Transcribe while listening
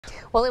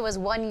Well, it was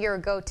 1 year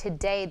ago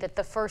today that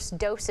the first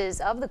doses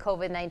of the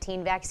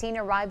COVID-19 vaccine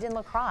arrived in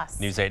La Crosse.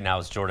 News 8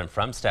 Now's Jordan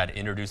Fremstad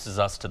introduces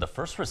us to the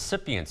first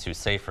recipients who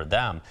say for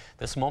them,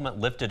 this moment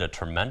lifted a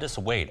tremendous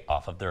weight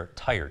off of their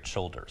tired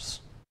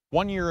shoulders.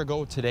 1 year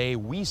ago today,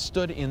 we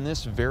stood in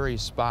this very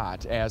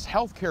spot as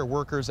healthcare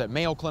workers at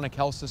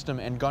Mayo-Clinic-Health-System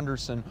and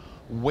Gundersen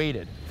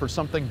waited for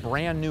something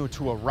brand new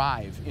to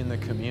arrive in the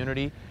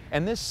community.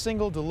 And this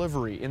single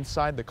delivery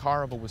inside the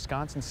car of a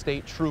Wisconsin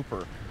state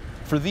trooper,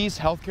 for these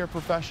healthcare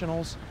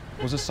professionals,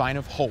 was a sign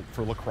of hope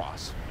for La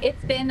Crosse.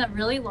 It's been a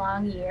really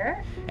long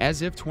year.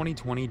 As if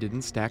 2020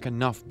 didn't stack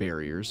enough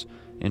barriers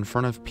in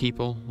front of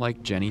people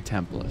like Jenny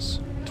Templis,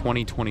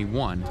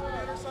 2021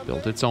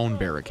 built its own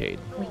barricade.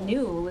 We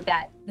knew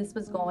that this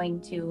was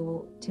going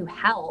to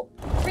help.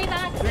 3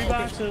 boxes. 3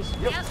 boxes.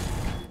 Yep.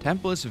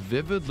 Templis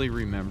vividly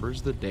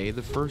remembers the day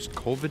the first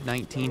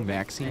COVID-19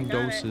 vaccine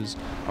doses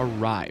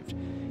arrived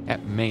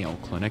at Mayo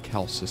Clinic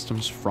Health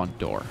System's front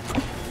door.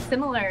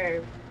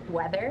 Similar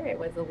weather. It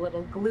was a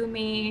little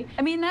gloomy.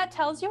 I mean, that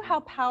tells you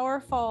how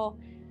powerful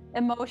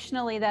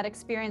emotionally that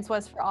experience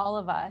was for all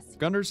of us.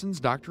 Gundersen's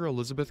Dr.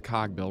 Elizabeth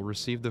Cogbill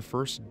received the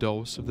first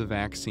dose of the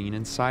vaccine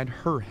inside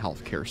her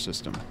healthcare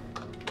system.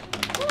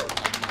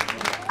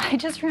 I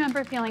just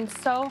remember feeling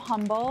so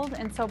humbled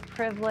and so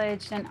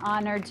privileged and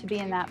honored to be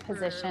in that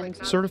position.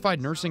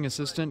 Certified nursing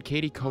assistant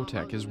Katie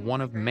Kotek is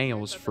one of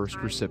Mayo's first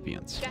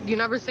recipients. You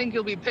never think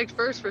you'll be picked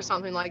first for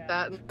something like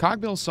that.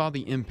 Cogbill saw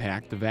the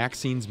impact the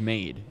vaccines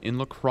made in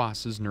La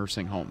Crosse's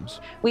nursing homes.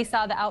 We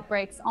saw the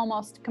outbreaks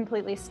almost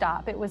completely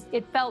stop.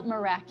 It felt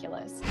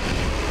miraculous.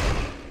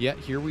 Yet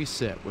here we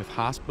sit with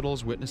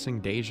hospitals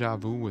witnessing deja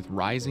vu with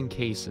rising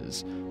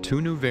cases, 2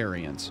 new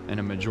variants, and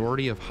a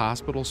majority of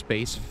hospital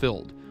space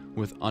filled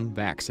with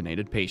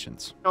unvaccinated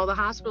patients. You know, the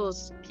hospital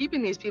is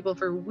keeping these people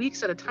for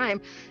weeks at a time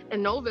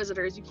and no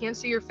visitors. You can't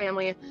see your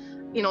family.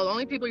 You know, the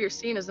only people you're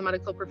seeing is the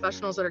medical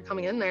professionals that are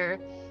coming in there.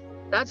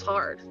 That's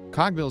hard.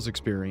 Cogbill's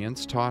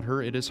experience taught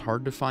her it is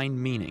hard to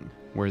find meaning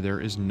where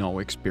there is no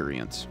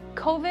experience.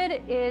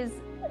 COVID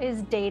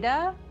is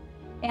data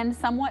and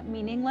somewhat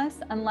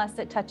meaningless unless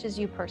it touches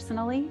you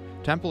personally.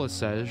 Templis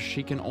says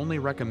she can only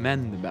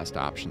recommend the best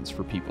options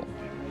for people.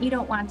 You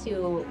don't want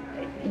to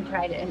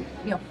try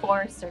to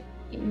force or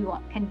you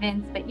won't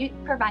convince, but you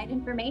provide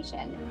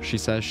information. She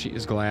says she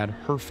is glad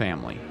her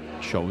family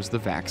chose the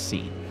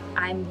vaccine.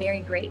 I'm very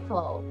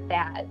grateful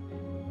that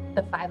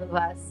the 5 of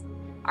us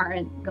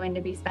aren't going to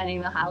be spending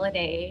the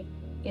holiday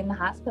in the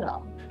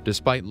hospital.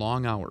 Despite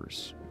long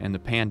hours and the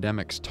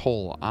pandemic's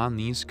toll on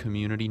these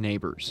community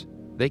neighbors,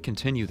 they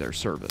continue their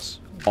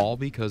service, all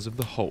because of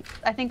the hope.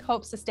 I think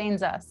hope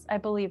sustains us. I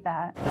believe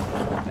that.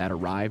 That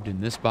arrived in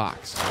this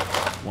box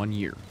 1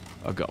 year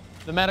ago.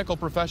 The medical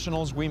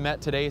professionals we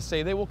met today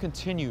say they will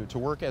continue to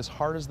work as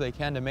hard as they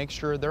can to make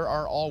sure there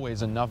are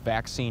always enough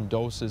vaccine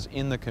doses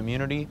in the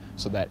community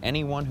so that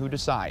anyone who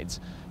decides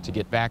to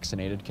get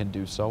vaccinated can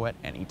do so at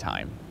any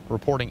time.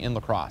 Reporting in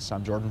La Crosse,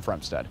 I'm Jordan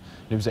Fremstad,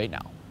 News 8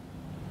 Now.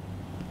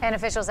 And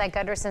officials at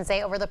Gundersen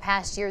say over the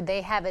past year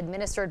they have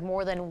administered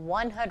more than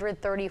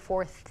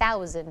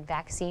 134,000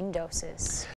 vaccine doses.